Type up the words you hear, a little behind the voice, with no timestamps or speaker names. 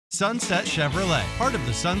Sunset Chevrolet, part of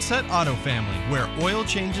the Sunset Auto family, where oil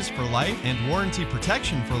changes for life and warranty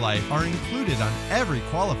protection for life are included on every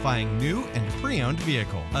qualifying new and pre-owned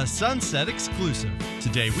vehicle. A Sunset exclusive.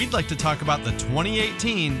 Today we'd like to talk about the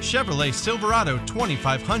 2018 Chevrolet Silverado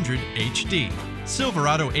 2500 HD.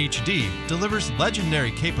 Silverado HD delivers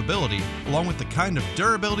legendary capability along with the kind of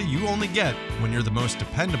durability you only get when you're the most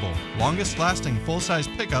dependable, longest-lasting full-size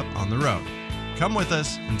pickup on the road. Come with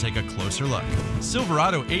us and take a closer look.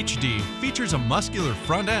 Silverado HD features a muscular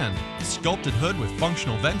front end, sculpted hood with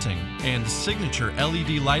functional venting, and signature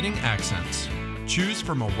LED lighting accents. Choose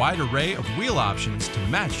from a wide array of wheel options to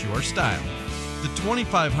match your style. The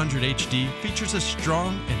 2500 HD features a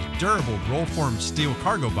strong and durable roll-formed steel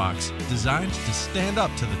cargo box designed to stand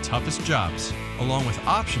up to the toughest jobs, along with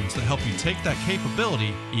options that help you take that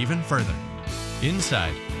capability even further.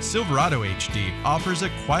 Inside, Silverado HD offers a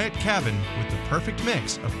quiet cabin with the perfect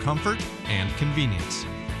mix of comfort and convenience.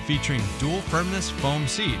 Featuring dual firmness foam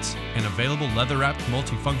seats, an available leather-wrapped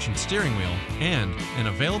multifunction steering wheel, and an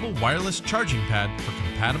available wireless charging pad for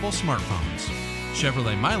compatible smartphones.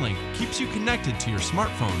 Chevrolet MyLink keeps you connected to your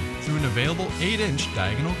smartphone through an available 8-inch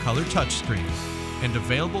diagonal color touchscreen. And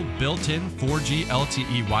available built-in 4G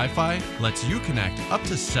LTE Wi-Fi lets you connect up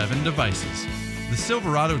to 7 devices. The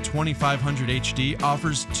Silverado 2500 HD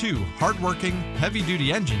offers two hard-working,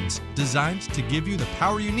 heavy-duty engines designed to give you the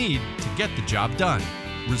power you need to get the job done,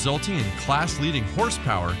 resulting in class-leading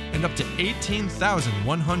horsepower and up to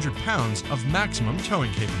 18,100 pounds of maximum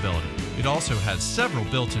towing capability. It also has several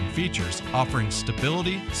built-in features offering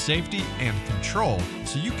stability, safety, and control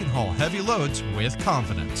so you can haul heavy loads with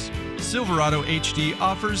confidence. Silverado HD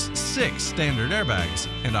offers 6 standard airbags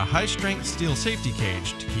and a high-strength steel safety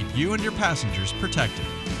cage to keep you and your passengers protected.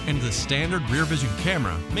 And the standard rear vision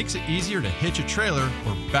camera makes it easier to hitch a trailer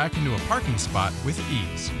or back into a parking spot with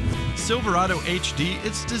ease. Silverado HD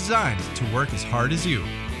is designed to work as hard as you.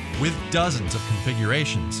 With dozens of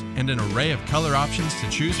configurations and an array of color options to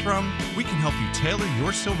choose from, we can help you tailor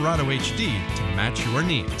your Silverado HD to match your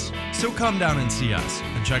needs. So come down and see us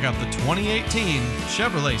and check out the 2018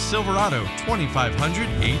 Chevrolet Silverado 2500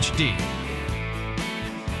 HD.